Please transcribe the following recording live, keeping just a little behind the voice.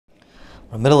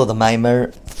We're in the middle of the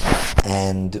Maimer,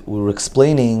 and we were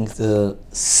explaining the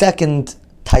second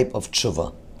type of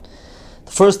tshuva.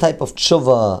 The first type of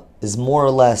tshuva is more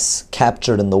or less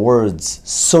captured in the words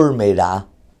sur meira,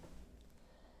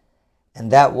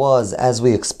 and that was, as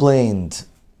we explained,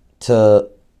 to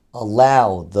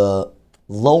allow the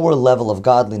lower level of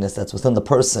godliness that's within the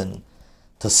person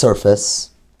to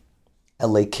surface,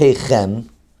 elekechem.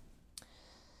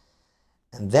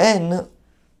 And then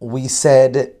we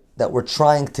said that we're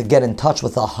trying to get in touch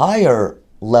with a higher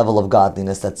level of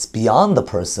godliness that's beyond the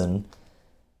person,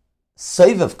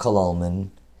 Seivev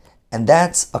Kalalman, and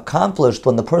that's accomplished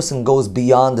when the person goes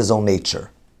beyond his own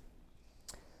nature.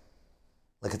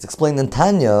 Like it's explained in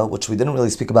Tanya, which we didn't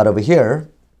really speak about over here,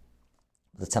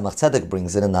 the Tzemach Tzedek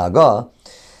brings it in the Agah,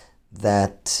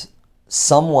 that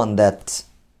someone that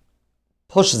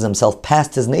pushes himself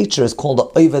past his nature is called an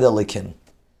Oved Elekim.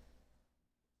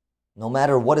 No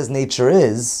matter what his nature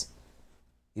is,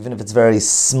 even if it's very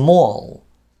small,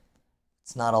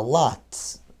 it's not a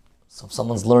lot. So if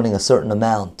someone's learning a certain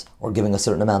amount or giving a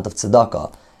certain amount of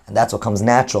tzedakah, and that's what comes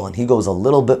natural, and he goes a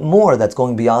little bit more, that's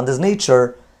going beyond his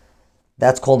nature,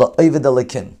 that's called a Oved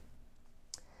Elekim.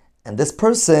 And this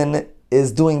person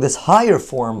is doing this higher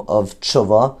form of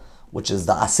tshuva, which is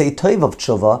the asay toiv of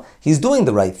tshuva. He's doing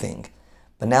the right thing.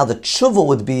 But now the tshuva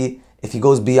would be, if he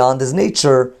goes beyond his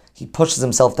nature, he pushes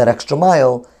himself that extra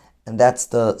mile, and that's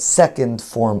the second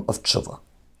form of tshuva.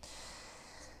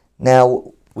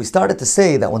 Now, we started to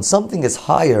say that when something is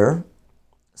higher,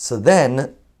 so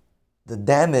then the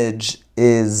damage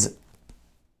is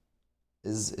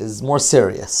more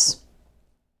serious.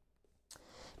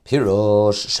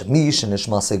 פירות,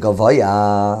 שנשמתו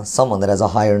גבוה, someone that has a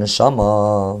higher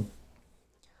neshama,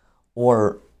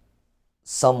 or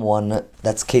someone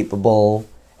that's capable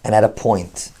and at a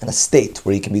point, in a state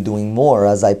where he can be doing more,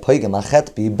 as I pogam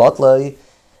החטא בהבטלו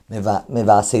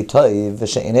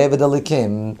ושאינו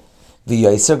אלקים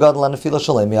ויותר גדול הנפילה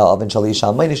שלמטה.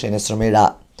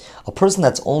 A person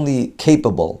that's only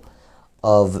capable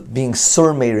of being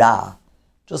sur meira,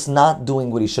 just not doing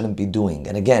what he shouldn't be doing,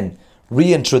 and again,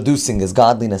 reintroducing his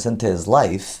godliness into his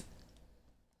life,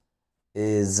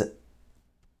 is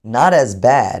not as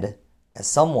bad as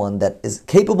someone that is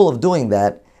capable of doing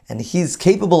that, and he's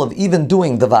capable of even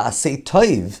doing the va'asei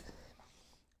toiv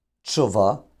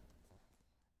tshuva,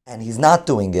 and he's not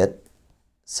doing it.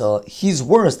 So he's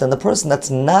worse than the person that's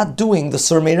not doing the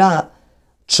sur meira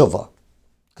tshuva,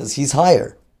 because he's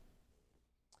higher.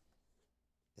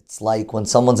 It's like when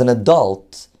someone's an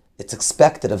adult, it's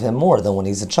expected of him more than when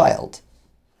he's a child.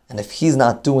 And if he's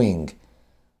not doing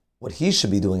what he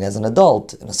should be doing as an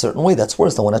adult, in a certain way, that's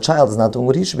worse than when a child is not doing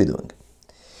what he should be doing.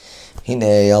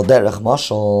 Vyne al derech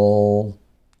mashal.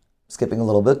 Skipping a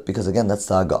little bit, because again, that's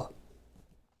the Agah.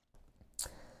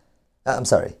 I'm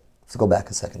sorry, let's go back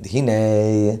a second.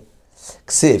 Vyne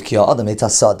k'siv ki ha'adam et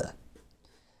hasada.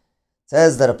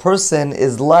 Says that a person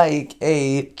is like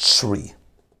a tree.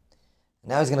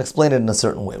 Now he's going to explain it in a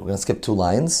certain way. We're going to skip two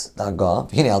lines. The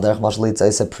Agah. Vyne al derech mashal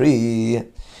yitzay pri.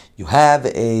 You have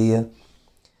a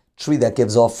tree that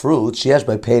gives off fruit. Sheyesh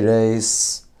by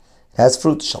peres. It has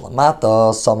fruit.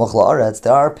 שלמטה, סמוך לארץ.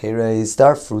 There are peres, there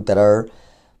are fruit that are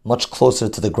much closer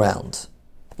to the ground,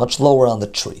 much lower on the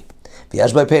tree.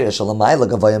 ויש by peres, שלמעלה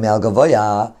גבוה מעל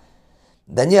גבוה.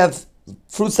 Then you have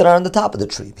fruits that are on the top of the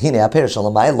tree. והנה הפרס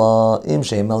שלמעלה, אם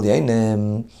שהם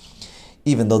עליינים,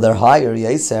 even though they're higher,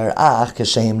 יסר, אך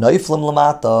כשהם נופלים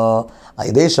למטה, על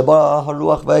ידי שבא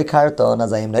הרוח והכרתון,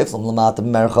 אז הם נופלים למטה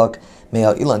במרחק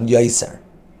מהאילן יסר.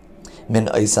 מן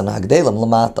איסן הגדלים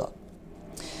למטה.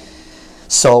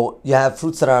 So you have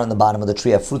fruits that are on the bottom of the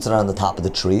tree, you have fruits that are on the top of the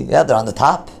tree. Yeah, they're on the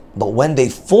top, but when they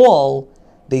fall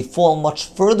much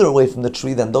further away from the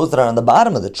tree than those that are on the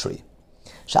bottom of the tree.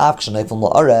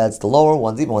 The lower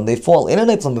ones, even when they fall, they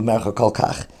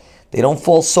don't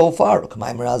fall so far.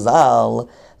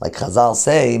 Like Chazal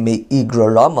say,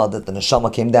 that the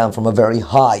neshama came down from a very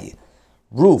high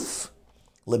roof,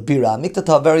 a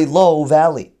very low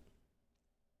valley,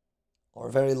 or a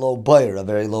very low bayr, a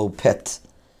very low pit.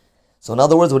 So in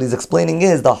other words, what he's explaining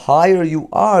is, the higher you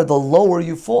are, the lower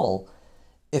you fall,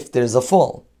 if there's a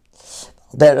fall.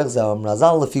 Based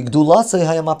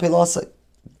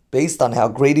on how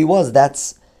great he was,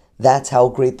 that's how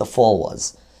great the fall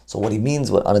was. So what he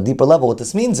means, on a deeper level, what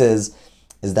this means is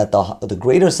that the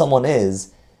greater someone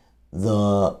is,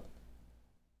 the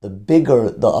bigger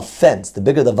the offense, the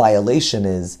bigger the violation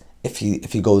is if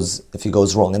he goes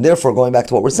wrong. And therefore, going back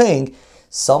to what we're saying,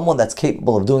 someone that's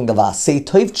capable of doing the va'asei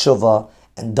toiv tshuva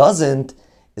and doesn't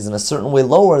is in a certain way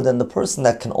lower than the person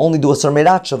that can only do a sur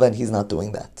meira tshuva and he's not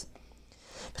doing that.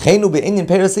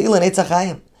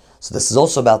 So this is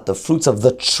also about the fruits of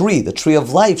the tree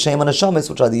of life, Sheim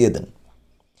HaNeshamis, which are the Yidden.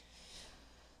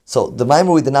 So the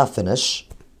Maimer we did not finish.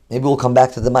 Maybe we'll come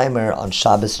back to the Maimer on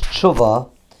Shabbos Tshuva,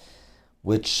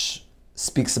 which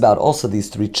speaks about also these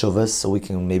three tshuvas, so we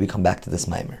can maybe come back to this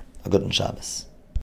Maimer. A good Shabbos.